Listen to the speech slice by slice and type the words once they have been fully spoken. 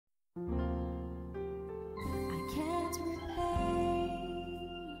I can't repay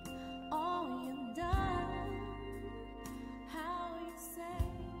all you've done, how you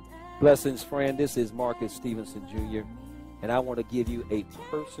saved. Blessings, friend. This is Marcus Stevenson, Jr., and I want to give you a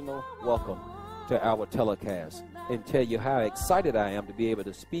personal welcome to our telecast and tell you how excited I am to be able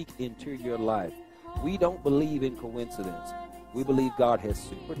to speak into your life. We don't believe in coincidence. We believe God has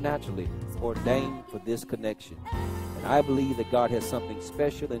supernaturally ordained for this connection. And I believe that God has something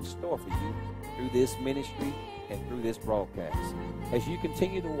special in store for you through this ministry and through this broadcast. As you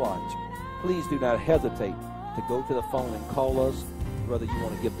continue to watch, please do not hesitate to go to the phone and call us, whether you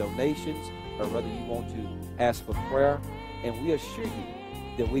want to give donations or whether you want to ask for prayer. And we assure you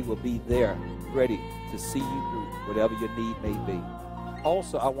that we will be there ready to see you through whatever your need may be.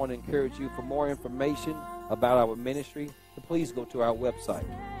 Also, I want to encourage you for more information about our ministry, to please go to our website.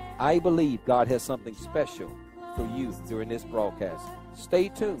 I believe God has something special for you during this broadcast. Stay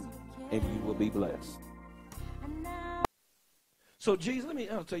tuned and you will be blessed. So Jesus,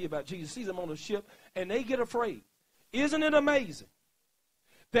 I'll tell you about Jesus. Sees them on the ship and they get afraid. Isn't it amazing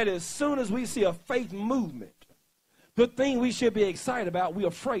that as soon as we see a faith movement, the thing we should be excited about, we're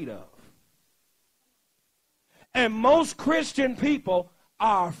afraid of? And most Christian people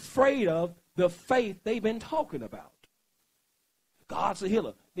are afraid of the faith they've been talking about. God's a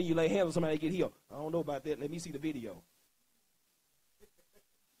healer. Then you lay hands on somebody and get healed. I don't know about that. Let me see the video.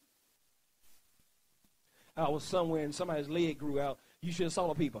 I was somewhere and somebody's leg grew out. You should have saw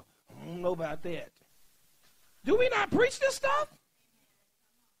the people. I don't know about that. Do we not preach this stuff?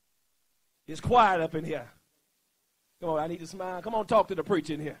 It's quiet up in here. Come on, I need to smile. Come on, talk to the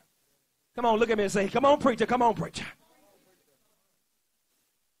preacher in here. Come on, look at me and say, come on, preacher, come on, preacher.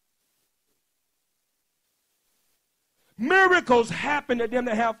 Miracles happen to them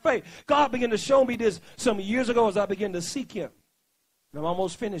that have faith. God began to show me this some years ago as I began to seek him. And I'm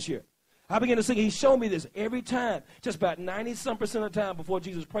almost finished here. I began to seek. He showed me this every time, just about 90-some% of the time before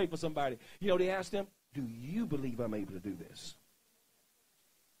Jesus prayed for somebody. You know, they asked him, do you believe I'm able to do this?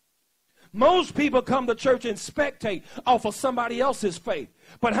 Most people come to church and spectate off of somebody else's faith.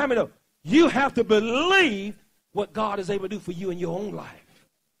 But how many know? You have to believe what God is able to do for you in your own life.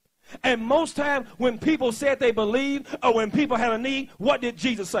 And most times when people said they believed or when people had a need, what did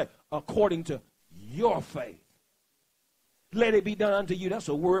Jesus say? According to your faith. Let it be done unto you. That's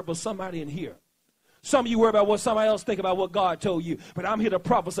a word for somebody in here. Some of you worry about what somebody else think about what God told you. But I'm here to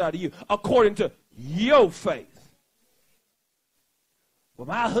prophesy to you according to your faith. Well,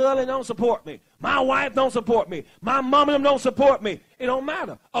 my husband don't support me. My wife don't support me. My mom and them don't support me. It don't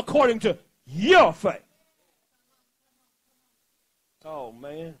matter. According to your faith. Oh,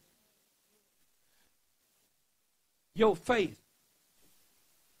 man. Your faith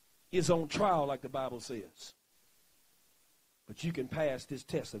is on trial like the Bible says. But you can pass this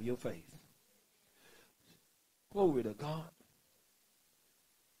test of your faith. Glory to God.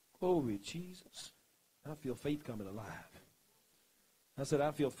 Glory to Jesus. I feel faith coming alive. I said,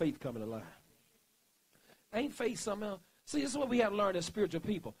 I feel faith coming alive. Ain't faith something else? See, this is what we have to learn as spiritual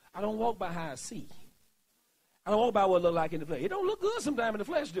people. I don't walk by how I see. I don't walk by what it look like in the flesh. It don't look good sometimes in the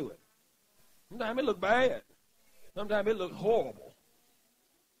flesh, do it? Sometimes it look bad. Sometimes it look horrible.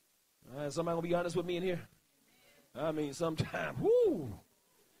 Somebody gonna be honest with me in here? I mean, sometimes, whoo.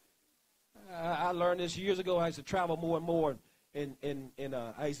 I learned this years ago. I used to travel more and more, and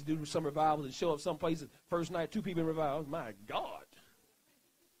I used to do some revivals and show up some places. First night, 2 people in revival. My God.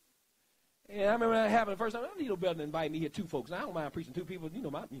 And I remember that happened the first time. I don't need no better than invite me here 2 folks. Now, I don't mind preaching 2 people. You know,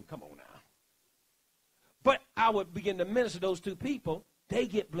 come on now. But I would begin to minister to those 2 people. They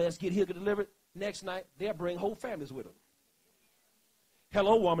get blessed, get healed, get delivered. Next night, they'll bring whole families with them.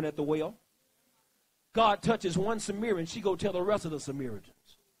 Hello, woman at the well. God touches one Samaritan, she go tell the rest of the Samaritans.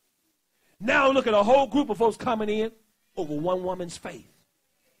 Now look at a whole group of folks coming in over one woman's faith.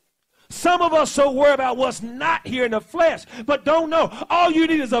 Some of us so worried about what's not here in the flesh, but don't know. All you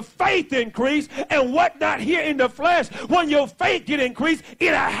need is a faith increase, and what not here in the flesh, when your faith get increased,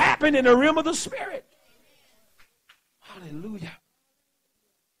 it'll happen in the realm of the spirit. Hallelujah.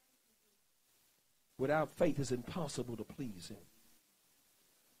 Without faith, it's impossible to please him.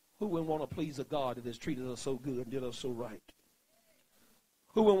 Who wouldn't want to please a God that has treated us so good and did us so right?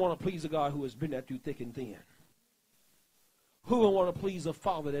 Who wouldn't want to please a God who has been there through thick and thin? Who would want to please a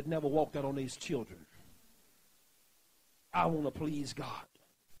father that never walked out on his children? I want to please God.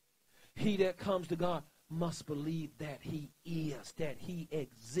 He that comes to God must believe that he is, that he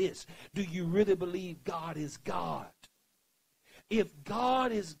exists. Do you really believe God is God? If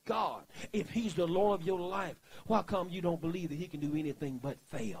God is God, if he's the Lord of your life, why come you don't believe that he can do anything but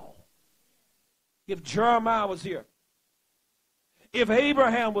fail? If Jeremiah was here, If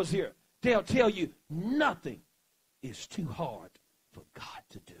Abraham was here, they'll tell you nothing is too hard for God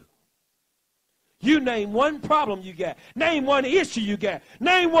to do. You name one problem you got. Name one issue you got.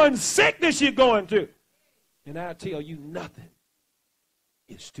 Name one sickness you're going through. And I'll tell you nothing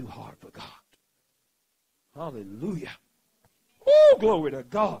is too hard for God. Hallelujah. Oh, glory to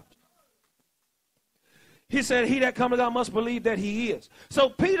God. He said, he that cometh out must believe that he is. So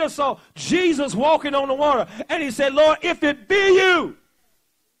Peter saw Jesus walking on the water. And he said, Lord, if it be you,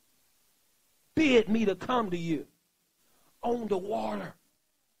 bid me to come to you on the water.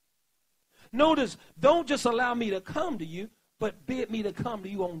 Notice, don't just allow me to come to you, but bid me to come to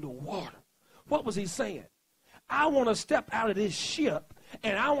you on the water. What was he saying? I want to step out of this ship,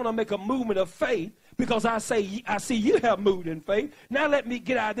 and I want to make a movement of faith, because I see you have moved in faith. Now let me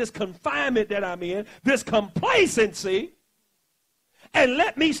get out of this confinement that I'm in, this complacency, and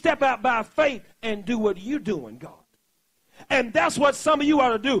let me step out by faith and do what you're doing, God. And that's what some of you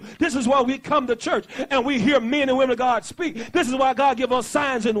ought to do. This is why we come to church and we hear men and women of God speak. This is why God gives us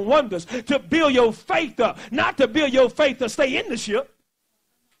signs and wonders, to build your faith up, not to build your faith to stay in the ship.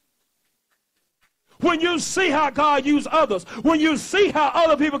 When you see how God used others, when you see how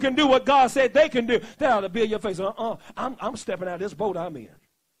other people can do what God said they can do, that ought to build your faith. I'm stepping out of this boat I'm in.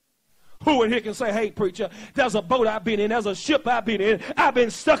 Who in here can say, hey, preacher, there's a boat I've been in, there's a ship I've been in, I've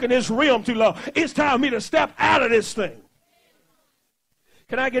been stuck in this realm too long. It's time for me to step out of this thing.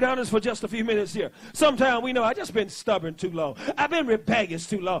 Can I get honest for just a few minutes here? Sometimes we know I've just been stubborn too long. I've been rebellious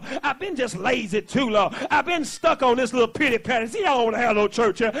too long. I've been just lazy too long. I've been stuck on this little pity party. See, I don't want to have no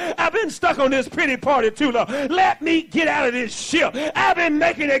church here. I've been stuck on this pity party too long. Let me get out of this ship. I've been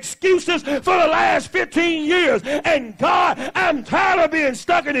making excuses for the last 15 years. And God, I'm tired of being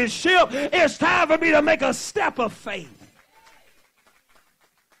stuck in this ship. It's time for me to make a step of faith.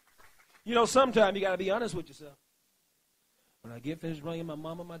 You know, sometimes you got to be honest with yourself. When I get finished bringing my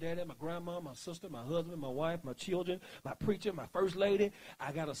mama, my daddy, my grandma, my sister, my husband, my wife, my children, my preacher, my first lady,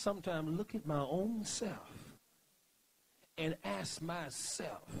 I got to sometimes look at my own self and ask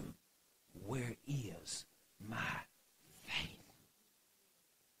myself, where is my faith?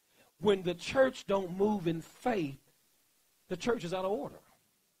 When the church don't move in faith, the church is out of order.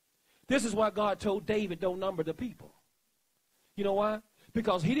 This is why God told David, don't number the people. You know why?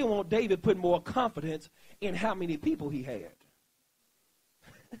 Because he didn't want David putting more confidence in how many people he had.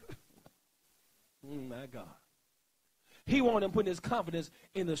 My God. He wanted him putting his confidence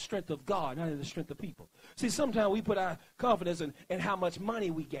in the strength of God, not in the strength of people. See, sometimes we put our confidence in how much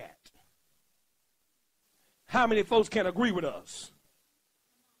money we get. How many folks can agree with us?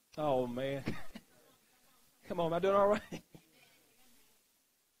 Oh, man. Come on, am I doing all right?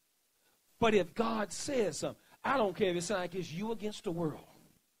 But if God says something, I don't care if it sounds like it's you against the world.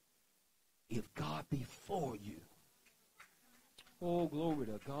 If God be for you. Oh, glory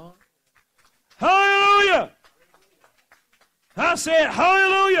to God. Hallelujah. I said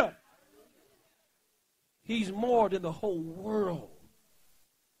hallelujah. He's more than the whole world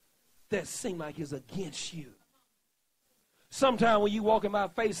that seem like is against you. Sometimes when you walk in my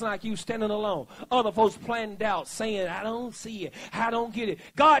face like you standing alone, other folks planned out saying, I don't see it, I don't get it.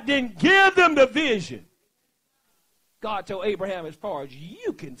 God didn't give them the vision. God told Abraham, as far as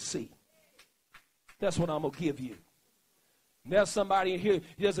you can see, that's what I'm going to give you. There's somebody in here,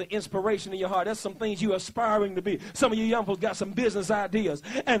 there's an inspiration in your heart. There's some things you're aspiring to be. Some of you young folks got some business ideas.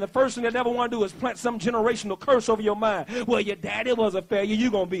 And the first thing they never want to do is plant some generational curse over your mind. Well, your daddy was a failure,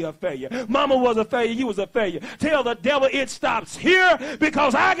 you're going to be a failure. Mama was a failure, you was a failure. Tell the devil it stops here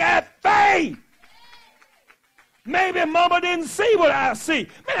because I got faith. Maybe mama didn't see what I see.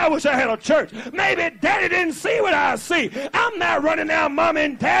 Man, I wish I had a church. Maybe daddy didn't see what I see. I'm not running down mom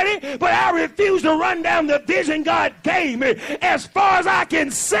and daddy, but I refuse to run down the vision God gave me as far as I can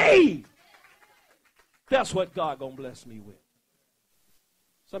see. That's what God gonna bless me with.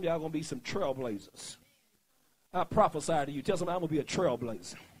 Some of y'all gonna be some trailblazers. I prophesy to you. Tell somebody I'm gonna be a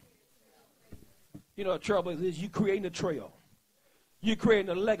trailblazer. You know what a trailblazer is? You creating a trail. You're creating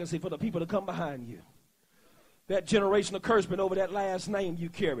a legacy for the people to come behind you. That generational curse been over that last name you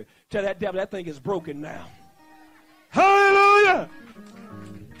carry. Tell that devil that thing is broken now. Hallelujah!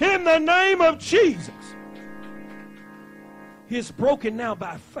 In the name of Jesus. It's broken now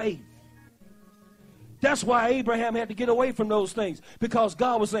by faith. That's why Abraham had to get away from those things. Because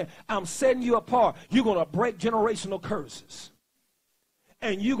God was saying, I'm setting you apart. You're going to break generational curses.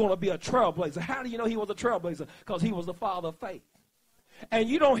 And you're going to be a trailblazer. How do you know he was a trailblazer? Because he was the father of faith. And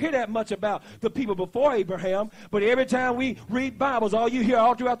you don't hear that much about the people before Abraham, but every time we read Bibles, all you hear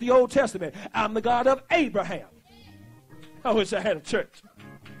all throughout the Old Testament, I'm the God of Abraham. I wish I had a church.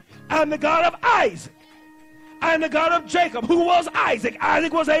 I'm the God of Isaac. I am the God of Jacob. Who was Isaac?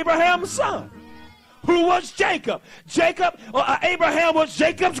 Isaac was Abraham's son. Who was Jacob? Abraham was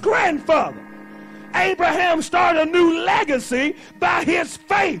Jacob's grandfather. Abraham started a new legacy by his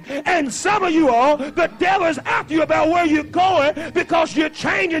faith. And some of you all, the devil is after you about where you're going because you're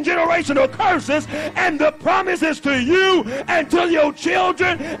changing generational curses, and the promise is to you and to your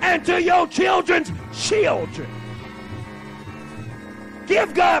children and to your children's children.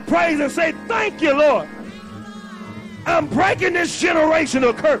 Give God praise and say, thank you, Lord. I'm breaking this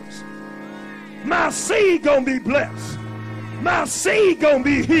generational curse. My seed gonna be blessed. My seed gonna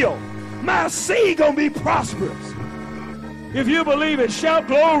be healed. My seed gonna be prosperous. If you believe it, shout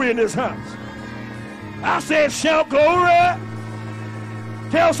glory in this house. I said shout glory.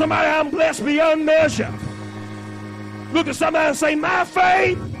 Tell somebody I'm blessed beyond measure. Look at somebody and say, my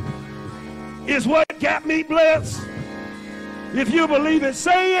faith is what got me blessed. If you believe it,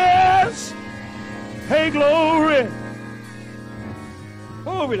 say yes. Hey, glory.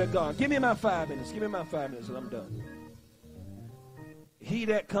 Glory to God. Give me my 5 minutes. Give me my 5 minutes and I'm done. He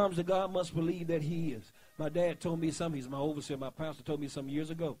that comes to God must believe that he is. My dad told me something. He's my overseer. My pastor told me some years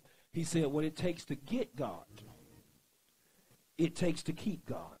ago. He said, what it takes to get God, it takes to keep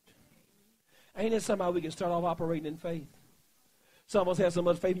God. Ain't it somehow we can start off operating in faith? Some of us have so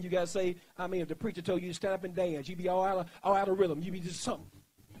much faith in you guys say, I mean, if the preacher told you to stand up and dance, you'd be all out of rhythm. You'd be just something.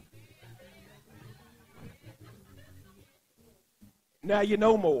 Now you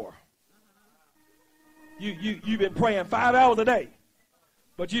know more. You've been praying 5 hours a day,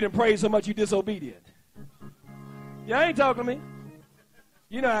 but you didn't pray so much you disobedient. Y'all ain't talking to me.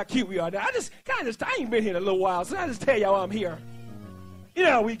 You know how cute we are now. I ain't been here in a little while, so I just tell y'all I'm here. You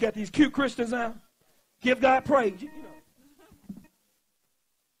know, we got these cute Christians now. Give God praise. You know.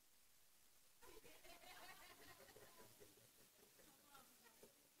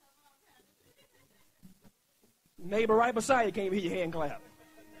 Neighbor right beside you can't hear your hand clap.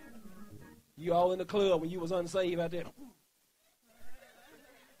 You all in the club when you was unsaved out there.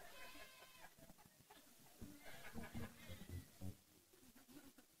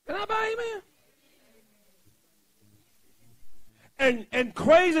 Can I buy amen? And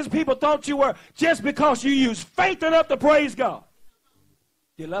crazy as people thought you were, just because you used faith enough to praise God,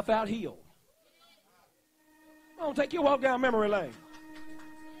 you left out healed. Don't take your walk down memory lane.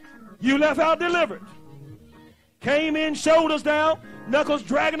 You left out delivered. Came in, shoulders down, knuckles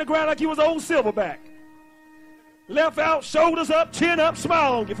dragging the ground like you was old silverback. Left out, shoulders up, chin up,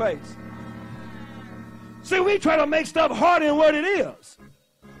 smile on your face. See, we try to make stuff harder than what it is.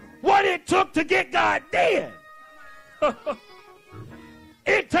 What it took to get God then.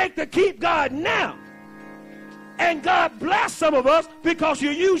 It take to keep God now. And God bless some of us because you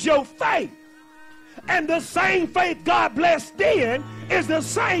use your faith. And the same faith God blessed then is the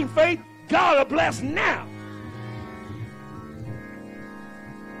same faith God will bless now.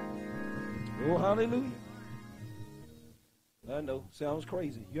 Oh, hallelujah. I know, sounds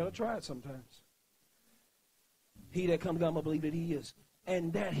crazy. You got to try it sometimes. He that comes to God must believe that he is,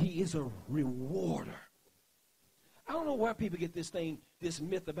 and that he is a rewarder. I don't know where people get this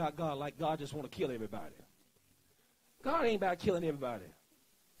myth about God, like God just want to kill everybody. God ain't about killing everybody.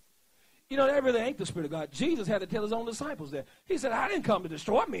 You know, that really ain't the Spirit of God. Jesus had to tell his own disciples that. He said, I didn't come to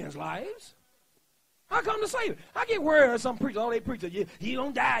destroy men's lives. I come to save it. I get worried some preachers, all they preach, you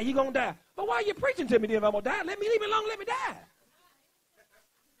gonna die, you gonna die. But why are you preaching to me then if I'm gonna die? Let me leave it alone, let me die.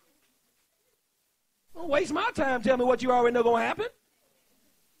 Don't waste my time telling me what you already know gonna happen.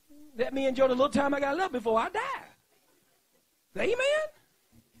 Let me enjoy the little time I got left before I die. Amen?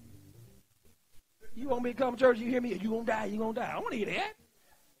 You want me to come to church, you hear me, you gonna die, you gonna die. I want to hear that.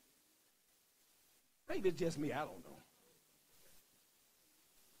 Maybe it's just me, I don't know.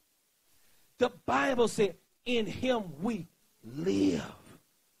 The Bible said, in him we live.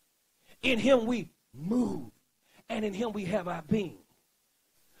 In him we move. And in him we have our being.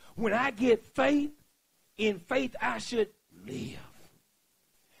 When I get faith, in faith I should live.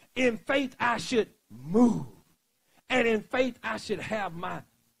 In faith I should move. And in faith I should have my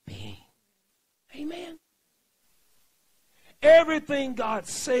being. Amen. Everything God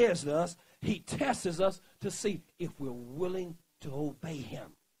says to us, he tests us to see if we're willing to obey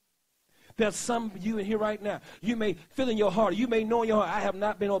him. There's some of you in here right now. You may feel in your heart, you may know in your heart, I have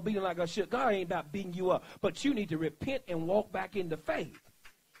not been obedient like I should. God ain't about beating you up. But you need to repent and walk back into faith.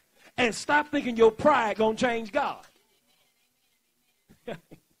 And stop thinking your pride going to change God.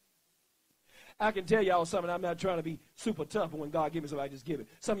 I can tell y'all something. I'm not trying to be super tough, but when God gives me something, I just give it.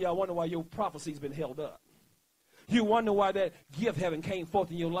 Some of y'all wonder why your prophecy's been held up. You wonder why that gift haven't came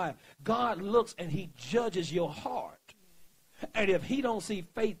forth in your life. God looks and he judges your heart. And if he don't see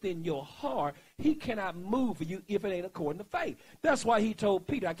faith in your heart, he cannot move for you if it ain't according to faith. That's why he told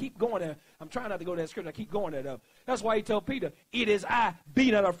Peter, I keep going there. I'm trying not to go to that scripture. I keep going there, though. That's why he told Peter, it is I,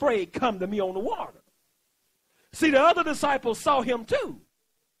 be not afraid, come to me on the water. See, the other disciples saw him too,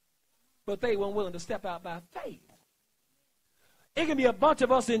 but they weren't willing to step out by faith. It can be a bunch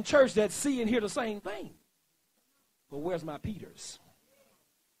of us in church that see and hear the same thing. But where's my Peters?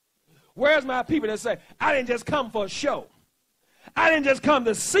 Where's my people that say, I didn't just come for a show. I didn't just come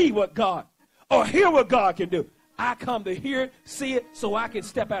to see what God or hear what God can do. I come to hear it, see it, so I can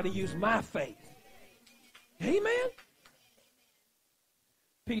step out and use my faith. Amen.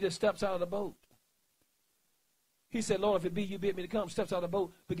 Peter steps out of the boat. He said, Lord, if it be you bid me to come, steps out of the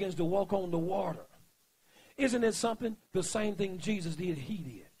boat, begins to walk on the water. Isn't it something? The same thing Jesus did, he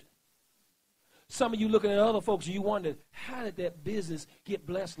did. Some of you looking at other folks, you wonder, how did that business get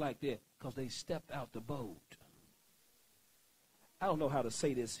blessed like that? Because they stepped out the boat. I don't know how to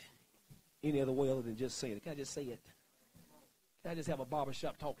say this any other way other than just saying it. Can I just say it? Can I just have a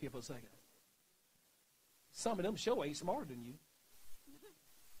barbershop talk here for a second? Some of them sure ain't smarter than you.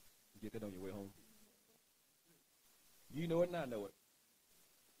 Get that on your way home. You know it and I know it.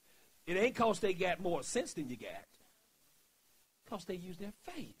 It ain't because they got more sense than you got. Because they use their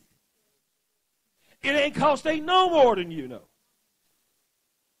faith. It ain't because they know more than you know.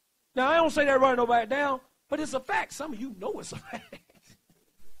 Now, I don't say that running nobody down, but it's a fact. Some of you know it's a fact.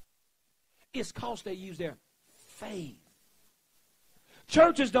 It's because they use their faith.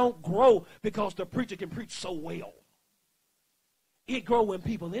 Churches don't grow because the preacher can preach so well. It grows when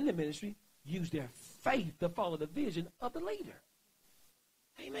people in the ministry use their faith to follow the vision of the leader.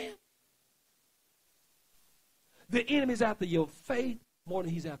 Amen. The enemy's after your faith more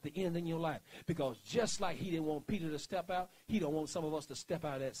than he's after anything in your life. Because just like he didn't want Peter to step out, he don't want some of us to step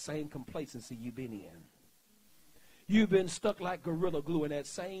out of that same complacency you've been in. You've been stuck like gorilla glue in that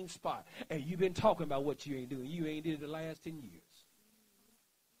same spot. And you've been talking about what you ain't doing. You ain't did it the last 10 years.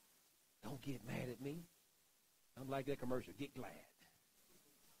 Don't get mad at me. I'm like that commercial. Get glad.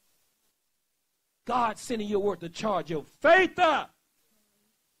 God's sending your word to charge your faith up.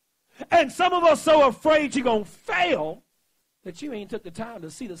 And some of us so afraid you're going to fail that you ain't took the time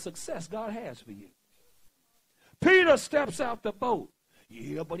to see the success God has for you. Peter steps out the boat.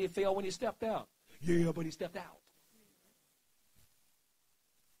 Yeah, but he fell when he stepped out. Yeah, but he stepped out.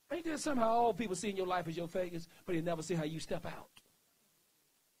 Ain't there somehow all people see in your life as your failures, but they never see how you step out?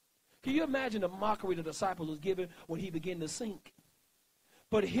 Can you imagine the mockery the disciple was given when he began to sink?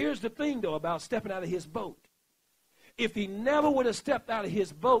 But here's the thing, though, about stepping out of his boat. If he never would have stepped out of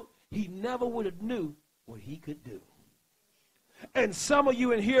his boat, he never would have knew what he could do. And some of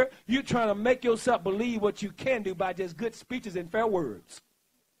you in here, you're trying to make yourself believe what you can do by just good speeches and fair words.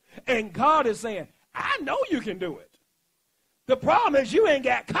 And God is saying, I know you can do it. The problem is you ain't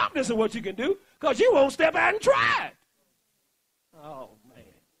got confidence in what you can do because you won't step out and try it. Oh, man.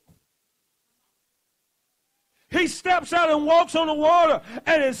 He steps out and walks on the water,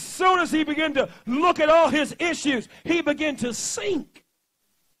 and as soon as he began to look at all his issues, he began to sink.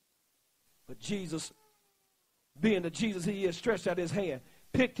 But Jesus, being the Jesus he is, stretched out his hand,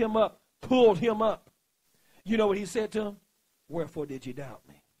 picked him up, pulled him up. You know what he said to him? Wherefore did you doubt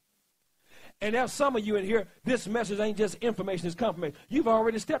me? And there's some of you in here, this message ain't just information, it's confirmation. You've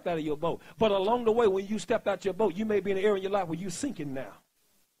already stepped out of your boat. But along the way, when you stepped out your boat, you may be in an area in your life where you're sinking now.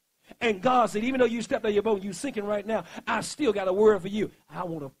 And God said, even though you stepped out of your boat and you're sinking right now, I still got a word for you. I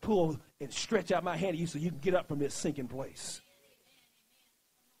want to pull and stretch out my hand to you so you can get up from this sinking place.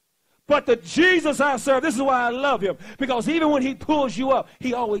 But the Jesus I serve, this is why I love him. Because even when he pulls you up,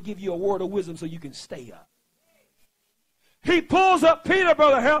 he always gives you a word of wisdom so you can stay up. He pulls up Peter,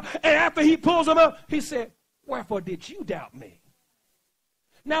 Brother Harold, and after he pulls him up, he said, wherefore did you doubt me?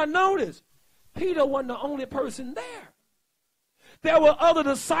 Now notice, Peter wasn't the only person there. There were other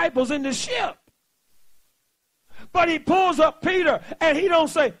disciples in the ship. But he pulls up Peter, and he don't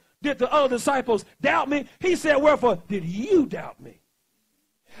say, did the other disciples doubt me? He said, wherefore did you doubt me?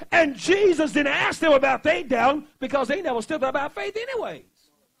 And Jesus didn't ask them about they doubt because they never stood up by faith anyways.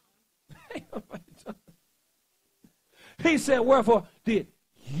 He said, wherefore did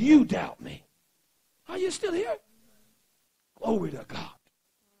you doubt me? Are you still here? Glory to God.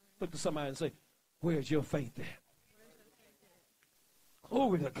 Look to somebody and say, where's your faith at?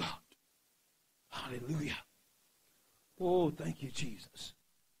 Glory to God. Hallelujah. Oh, thank you, Jesus.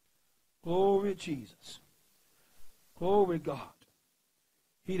 Glory to Jesus. Glory to God.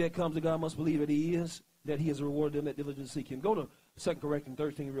 He that comes to God must believe that he is a rewarder them that diligently seek him. Go to 2 Corinthians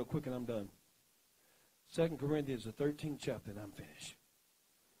 13 real quick and I'm done. 2 Corinthians, the 13th chapter, and I'm finished.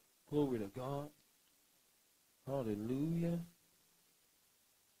 Glory to God. Hallelujah.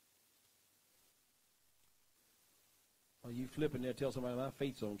 While you flipping there, tell somebody my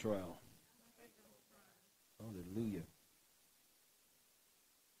faith's on trial. Hallelujah.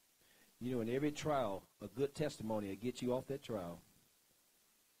 You know, in every trial, a good testimony will get you off that trial.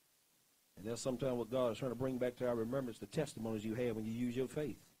 And that's sometimes what God is trying to bring back to our remembrance, the testimonies you had when you use your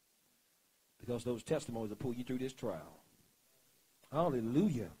faith. Because those testimonies will pull you through this trial.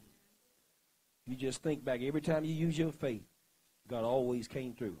 Hallelujah. You just think back, every time you use your faith, God always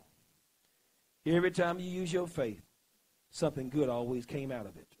came through. Every time you use your faith, something good always came out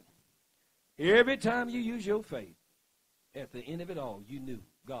of it. Every time you use your faith, at the end of it all, you knew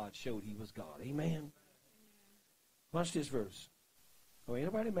God showed he was God. Amen. Watch this verse. Oh, ain't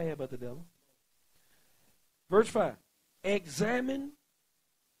nobody mad about the devil. Verse 5. Examine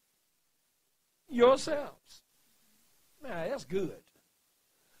yourselves. Now, that's good.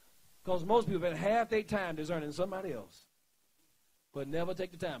 Because most people spend half their time discerning somebody else, but never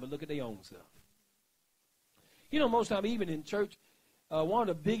take the time to look at their own self. You know, most time, even in church, one of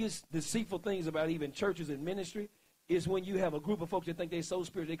the biggest deceitful things about even churches and ministry is when you have a group of folks that think they're so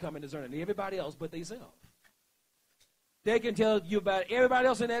spiritual, they come and discerning everybody else but themselves. They can tell you about everybody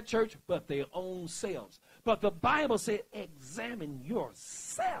else in that church but their own selves. But the Bible said, examine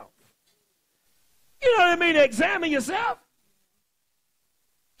yourself. You know what I mean? Examine yourself.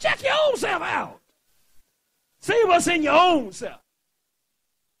 Check your own self out. See what's in your own self.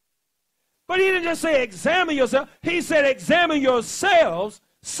 But he didn't just say examine yourself. He said examine yourselves,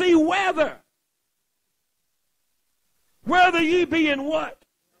 see whether ye be in what?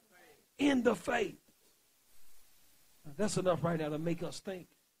 In the faith. That's enough right now to make us think.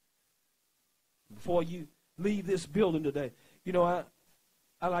 Before you leave this building today, you know,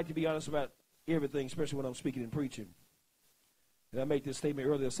 I like to be honest about everything, especially when I'm speaking and preaching. And I made this statement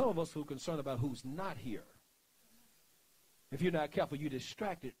earlier. Some of us who are concerned about who's not here. If you're not careful, you're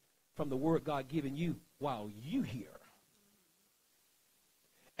distracted from the word God given you while you here.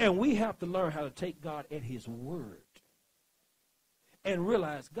 And we have to learn how to take God at his word and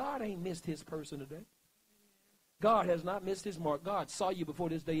realize God ain't missed his person today. God has not missed his mark. God saw you before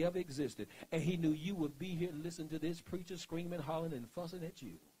this day ever existed, and he knew you would be here and listen to this preacher screaming, hollering, and fussing at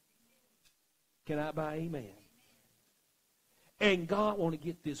you. Can I buy amen? And God want to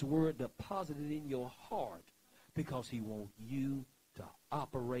get this word deposited in your heart because he wants you to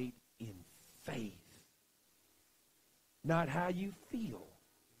operate in faith. Not how you feel.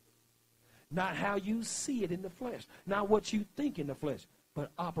 Not how you see it in the flesh. Not what you think in the flesh.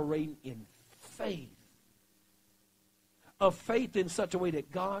 But operating in faith. A faith in such a way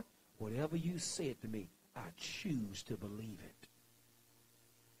that God, whatever you said to me, I choose to believe it.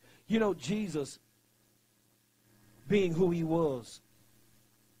 You know, Jesus, being who he was,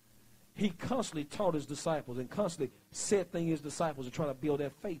 he constantly taught his disciples and constantly said things his disciples are trying to build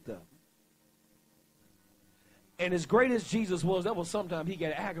their faith up. And as great as Jesus was, that was sometimes he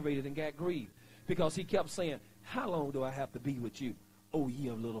got aggravated and got grieved because he kept saying, how long do I have to be with you, O ye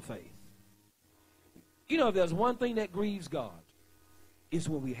of little faith? You know, if there's one thing that grieves God, it's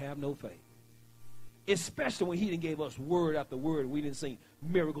when we have no faith. Especially when he didn't give us word after word and we didn't see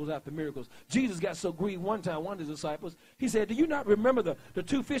miracles after miracles. Jesus got so grieved one time, one of his disciples, he said, do you not remember the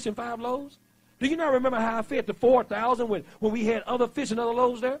 2 fish and 5 loaves? Do you not remember how I fed the 4,000 when we had other fish and other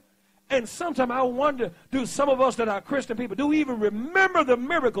loaves there? And sometimes I wonder, do some of us that are Christian people, do we even remember the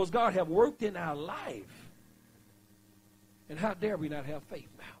miracles God have worked in our life? And how dare we not have faith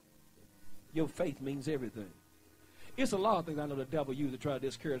now? Your faith means everything. It's a lot of things I know the devil used to try to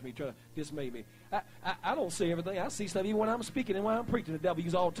discourage me, try to dismay me. I don't see everything. I see stuff even when I'm speaking and when I'm preaching. The devil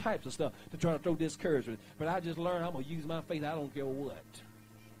uses all types of stuff to try to throw discouragement. But I just learned I'm going to use my faith. I don't care what.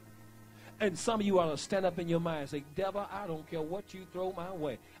 And some of you ought to stand up in your mind and say, devil, I don't care what you throw my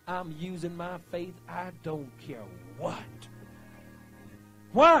way. I'm using my faith. I don't care what.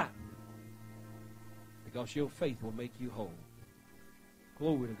 Why? Because your faith will make you whole.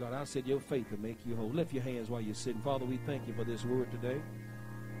 Glory to God. I said your faith will make you whole. Lift your hands while you're sitting. Father, we thank you for this word today.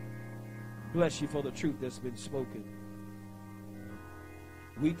 Bless you for the truth that's been spoken.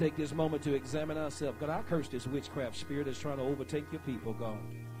 We take this moment to examine ourselves. God, I curse this witchcraft spirit that's trying to overtake your people, God.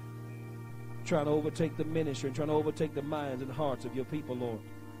 Trying to overtake the ministry and trying to overtake the minds and hearts of your people, Lord.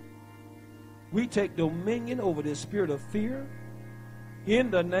 We take dominion over this spirit of fear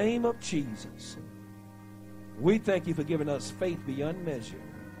in the name of Jesus. We thank you for giving us faith beyond measure.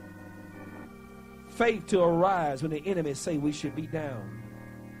 Faith to arise when the enemy say we should be down.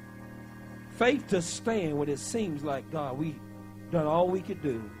 Faith to stand when it seems like, God, we done all we could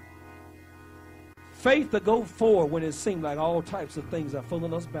do. Faith to go forward when it seems like all types of things are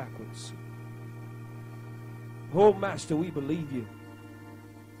pulling us backwards. Oh, Master, we believe you.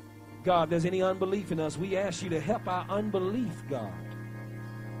 God, if there's any unbelief in us, we ask you to help our unbelief, God.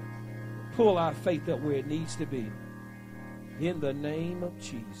 Pull our faith up where it needs to be. In the name of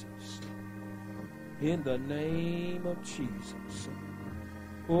Jesus. In the name of Jesus.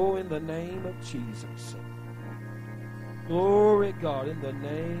 Oh, in the name of Jesus. Glory, God, in the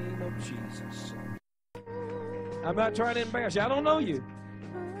name of Jesus. I'm not trying to embarrass you. I don't know you.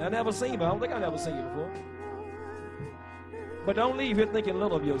 I never seen you. I don't think I've ever seen you before. But don't leave here thinking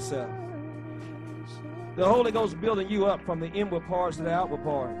little of yourself. The Holy Ghost building you up from the inward parts to the outward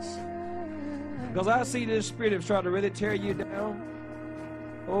parts. Because I see this spirit that's trying to really tear you down.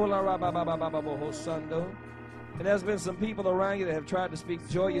 Oh, la ra ba ba ba ba ba ba ho sando. And there's been some people around you that have tried to speak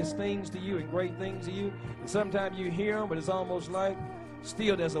joyous things to you and great things to you. And sometimes you hear them, but it's almost like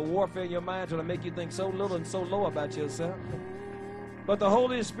still there's a warfare in your mind trying to make you think so little and so low about yourself. But the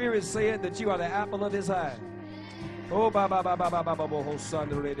Holy Spirit said that you are the apple of his eye. Oh, ba ba ba ba ba ba ba ba ho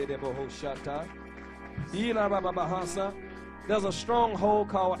sando re de de bo ho shata. Ila ba ba ba hasa. There's a stronghold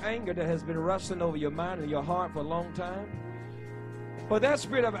called anger that has been rustling over your mind and your heart for a long time. But that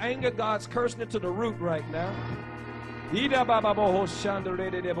spirit of anger, God's cursing it to the root right now. There's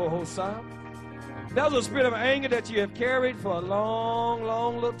a spirit of anger that you have carried for a long,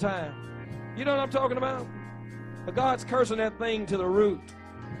 long little time. You know what I'm talking about? But God's cursing that thing to the root.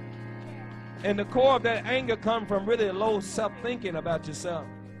 And the core of that anger comes from really low self-thinking about yourself.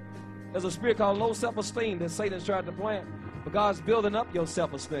 There's a spirit called low self-esteem that Satan's tried to plant. But God's building up your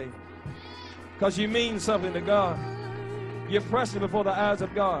self-esteem. Because you mean something to God. You're pressing before the eyes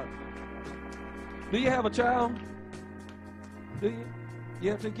of God. Do you have a child? Do you?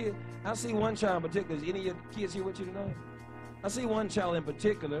 You have two kids? I see one child in particular. Is any of your kids here with you tonight? I see one child in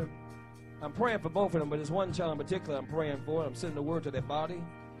particular. I'm praying for both of them, but there's one child in particular I'm praying for. I'm sending the word to their body.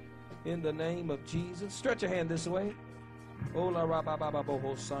 In the name of Jesus. Stretch your hand this way. Oh la ra ba ba ba bo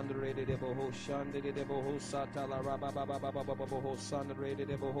ho sandre de bo ho shande de bo ho sata la ra ba ba ba ba ba ba bo ho sandre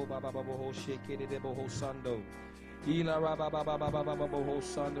de bo ho ba ba ba bo ho shake de bo ho sando. Ila ra ba ba ba ba ba ba bo ho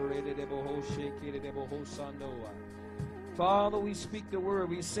sandre de bo ho shake de bo ho sando. Father, we speak the word,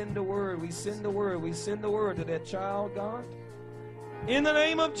 we send the word, we send the word, we send the word to that child, God. In the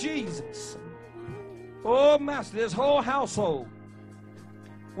name of Jesus. Oh, Master, this whole household,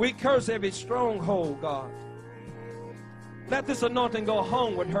 we curse every stronghold, God. Let this anointing go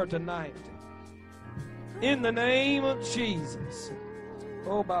home with her tonight. In the name of Jesus.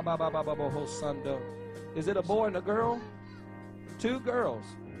 Oh, ba ba ba ba ba ba ho sando. Is it a boy and a girl? Two girls.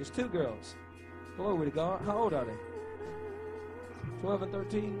 It's two girls. Glory to God. How old are they? 12 and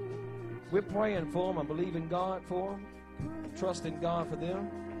 13. We're praying for them. I'm believing God for them. I'm trusting God for them.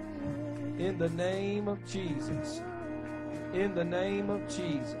 In the name of Jesus. In the name of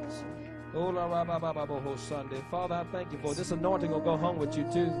Jesus. Father, I thank you for this anointing will go home with you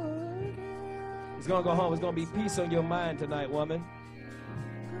too. It's going to go home. It's going to be peace on your mind tonight, woman.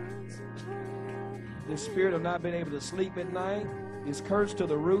 The spirit of not being able to sleep at night is cursed to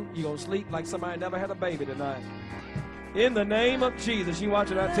the root. You're going to sleep like somebody never had a baby tonight. In the name of Jesus. You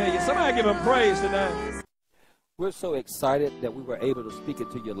watch it, I tell you. Somebody give him praise tonight. We're so excited that we were able to speak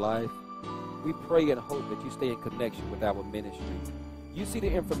into your life. We pray and hope that you stay in connection with our ministry. You see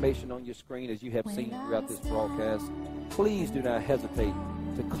the information on your screen as you have seen throughout this broadcast. Please do not hesitate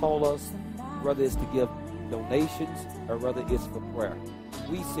to call us, whether it's to give donations or whether it's for prayer.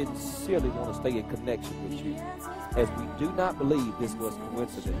 We sincerely want to stay in connection with you, as we do not believe this was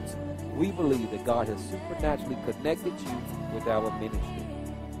coincidence. We believe that God has supernaturally connected you with our ministry.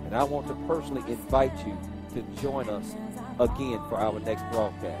 And I want to personally invite you to join us again for our next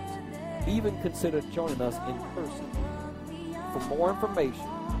broadcast. Even consider joining us in person. For more information,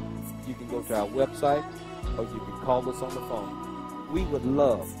 you can go to our website or you can call us on the phone. We would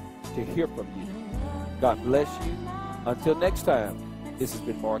love to hear from you. God bless you. Until next time, this has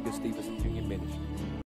been Marcus Stevenson Jr. Ministries.